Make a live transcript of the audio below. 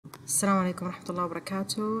Assalamu alaikum wa rahmatullahi wa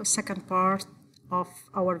barakatuh. Second part of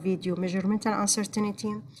our video measurement and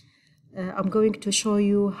uncertainty. I'm going to show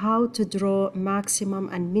you how to draw maximum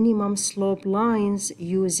and minimum slope lines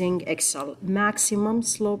using Excel. Maximum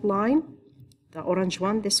slope line, the orange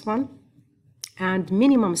one, this one, and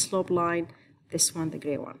minimum slope line, this one, the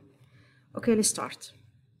gray one. Okay, let's start.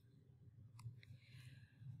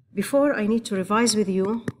 Before, I need to revise with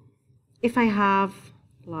you. If I have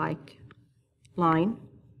like line,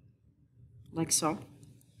 like so,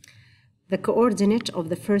 the coordinate of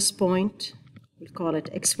the first point, we'll call it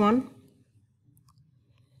x1,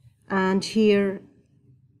 and here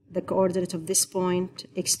the coordinate of this point,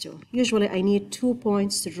 x2. Usually I need 2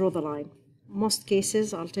 points to draw the line. Most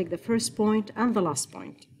cases I'll take the first point and the last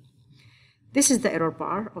point. This is the error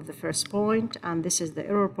bar of the first point, and this is the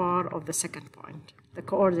error bar of the second point. The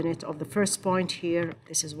coordinate of the first point here,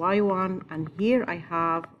 this is y1, and here I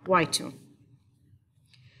have y2.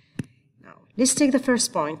 Now, let's take the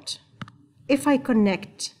first point. If I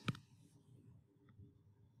connect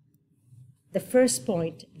the first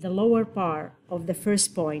point, the lower bar of the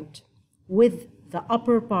first point, with the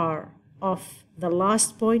upper bar of the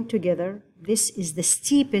last point together, this is the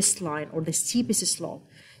steepest line or the steepest slope.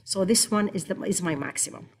 So this one is my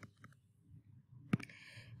maximum.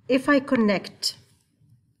 If I connect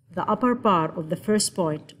the upper bar of the first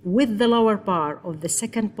point with the lower bar of the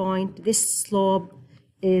second point, this slope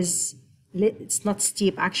is, it's not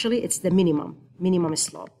steep actually, it's the minimum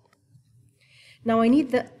slope. Now I need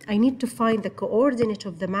to find the coordinate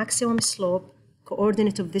of the maximum slope,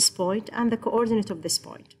 coordinate of this point, and the coordinate of this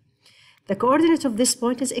point. The coordinate of this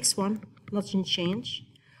point is x1, nothing change.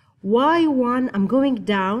 y1, I'm going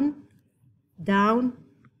down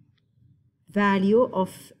value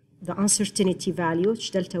of the uncertainty value,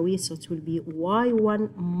 delta v, so it will be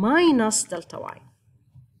y1 minus delta y.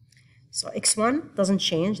 So x1 doesn't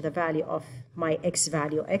change, the value of my x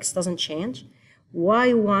value, x doesn't change.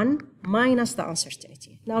 y1 minus the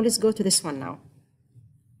uncertainty. Now let's go to this one now.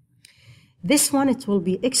 This one, it will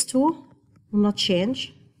be x2, will not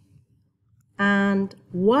change. And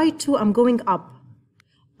y2, I'm going up.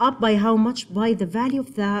 Up by how much? By the value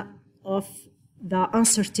of the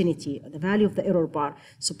uncertainty, the value of the error bar.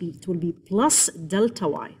 So it will be plus delta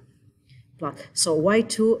y. So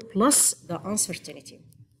y2 plus the uncertainty.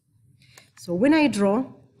 So when I draw,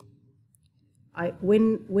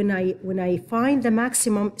 when I find the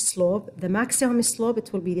maximum slope,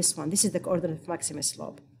 it will be this one. This is the coordinate of maximum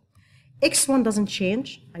slope. x1 doesn't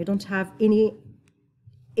change. I don't have any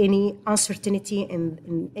uncertainty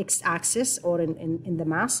in x-axis or in the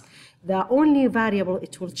mass. The only variable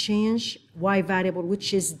it will change, y variable,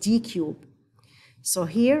 which is d cube. So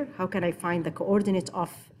here, how can I find the coordinate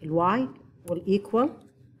of y? Will equal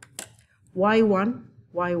y1,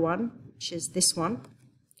 which is this one,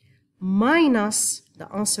 minus the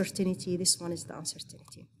uncertainty. This one is the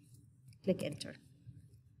uncertainty. Click enter.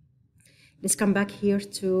 Let's come back here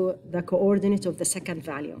to the coordinate of the second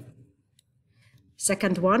value.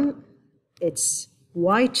 Second one, it's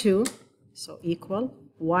y2, so equal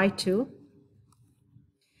y2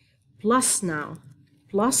 plus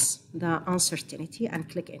the uncertainty, and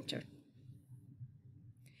click enter.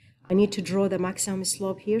 I need to draw the maximum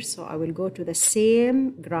slope here, so I will go to the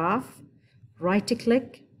same graph, right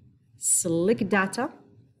click, select data,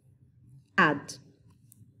 add.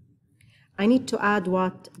 I need to add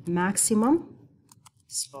what? Maximum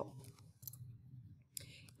slope.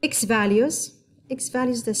 X values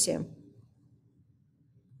the same.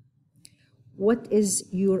 What is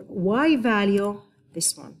your y value?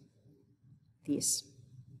 This one. This.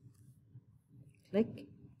 Click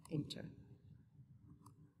enter.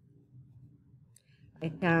 I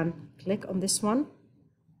can click on this one.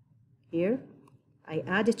 Here, I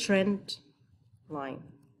add a trend line.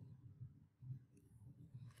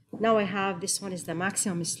 Now I have this one is the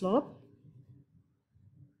maximum slope.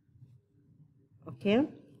 Okay.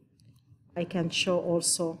 I can show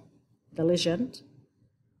also the legend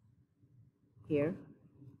here.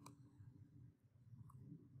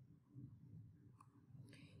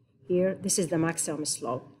 Here, this is the maximum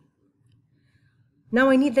slope. Now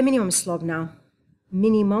I need the minimum slope now.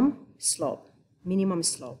 Minimum slope,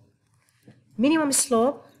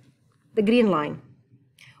 the green line.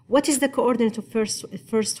 What is the coordinate of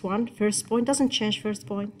first point? Doesn't change first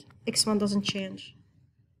point. x1 doesn't change.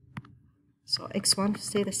 So x1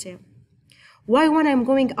 stay the same. y1 I'm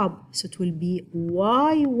going up, so it will be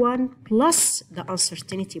y1 plus the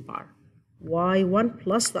uncertainty bar. y1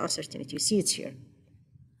 plus the uncertainty. You see it's here.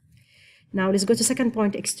 Now let's go to second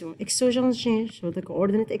point, x2. x2 doesn't change, so the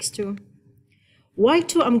coordinate x2.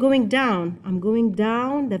 y2, I'm going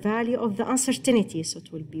down the value of the uncertainty, so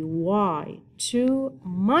it will be y2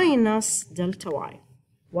 minus delta y.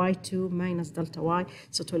 y2 minus delta y,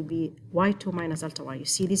 so it will be y2 minus delta y. You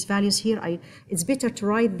see these values here? It's better to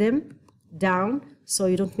write them down so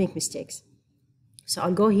you don't make mistakes. So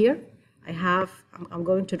I'll go here. I'm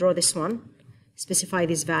going to draw this one, specify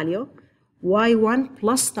this value, y1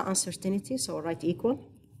 plus the uncertainty, so I'll write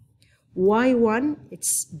equal. y1,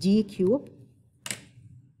 it's d cubed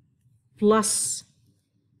plus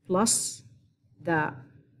the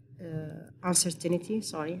uncertainty,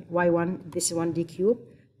 sorry, y1, this is 1 d cubed,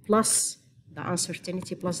 plus the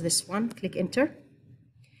uncertainty plus this one, click enter.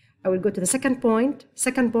 I will go to the second point.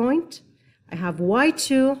 I have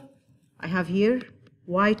y2, I have here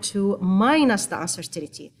y2 minus the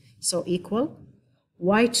uncertainty, so equal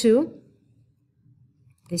y2,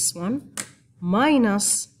 this one,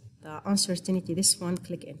 minus the uncertainty, this one,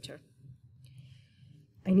 click enter.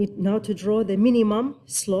 I need now to draw the minimum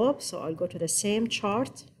slope, so I'll go to the same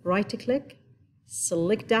chart, right click,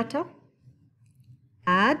 select data,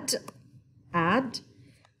 add.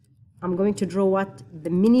 I'm going to draw what? The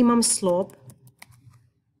minimum slope,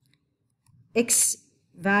 x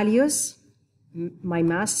values, my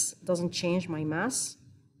mass doesn't change, my mass,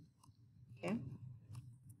 okay?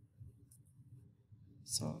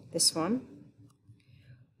 So this one.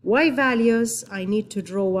 Y values, I need to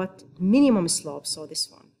draw what? Minimum slope, so this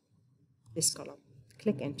one, this column.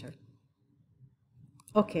 Click enter.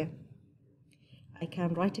 Okay. I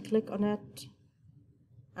can right click on it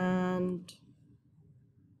and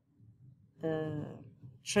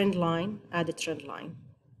trend line, add a trend line.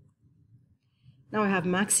 Now I have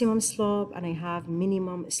maximum slope and I have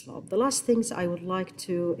minimum slope. The last things I would like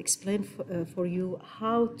to explain for you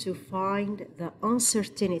how to find the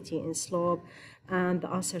uncertainty in slope and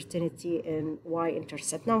the uncertainty in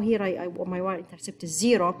y-intercept. Now here my y-intercept is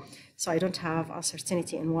 0, so I don't have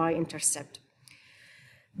uncertainty in y-intercept.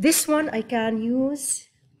 This one I can use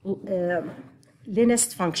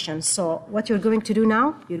Linest function. So what you're going to do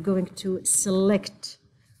now, you're going to select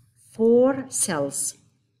 4 cells,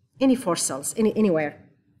 any 4 cells, anywhere.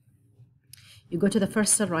 You go to the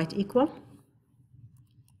first cell, write equal.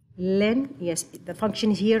 Yes, the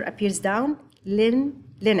function here appears down,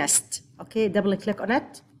 Linest. Okay, double click on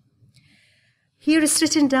it. Here is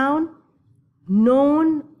written down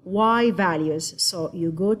known y values. So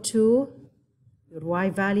you go to your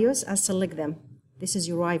y values and select them. This is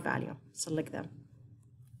your y value. Select them.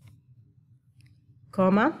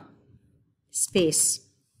 Comma, space.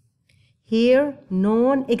 Here,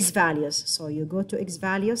 known x values. So you go to x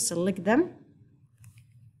values, select them,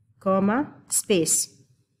 comma, space.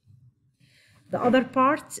 The other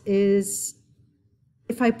part is,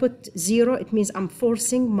 if I put 0, it means I'm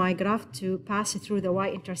forcing my graph to pass through the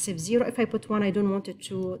y-intercept 0. If I put 1, I don't want it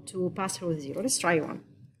to pass through 0. Let's try 1.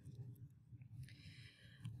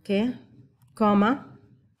 Okay, comma,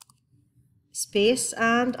 space,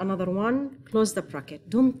 and another one, close the bracket.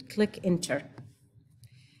 Don't click enter.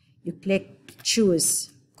 You click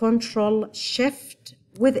choose, Control Shift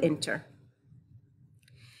with enter.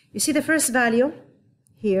 You see the first value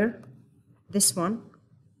here, this one.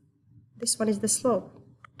 This one is the slope,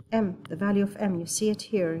 m, the value of m. You see it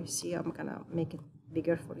here. You see, I'm gonna make it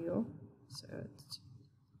bigger for you, so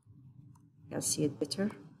you can see it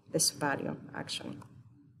better. This value, actually.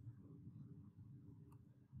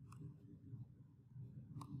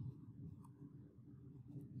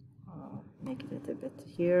 Make it a little bit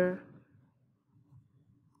here.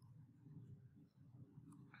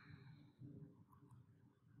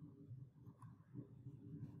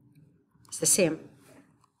 It's the same.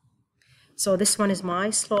 So this one is my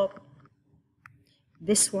slope.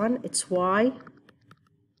 This one, it's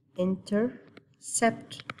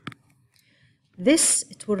y-intercept. This,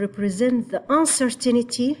 it will represent the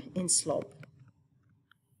uncertainty in slope.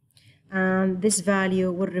 And this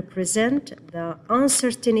value will represent the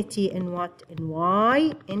uncertainty in what? In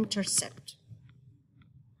y-intercept.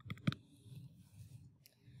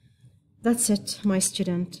 That's it, my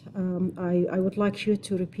student. I would like you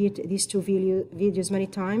to repeat these 2 videos many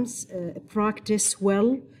times. Practice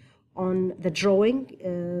well on the drawing.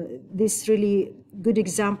 This really good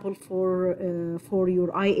example for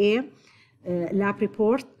your IA lab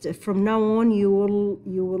report. From now on, you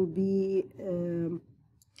will be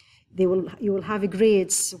you will have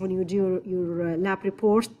grades when you do your lab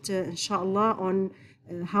report, inshallah, on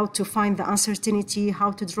how to find the uncertainty, how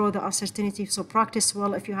to draw the uncertainty. So practice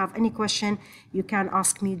well. If you have any question, you can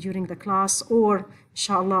ask me during the class, or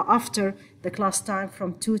inshallah after the class time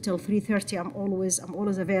from 2 till 3:30. I'm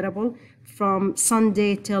always available from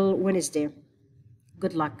Sunday till Wednesday.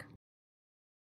 Good luck.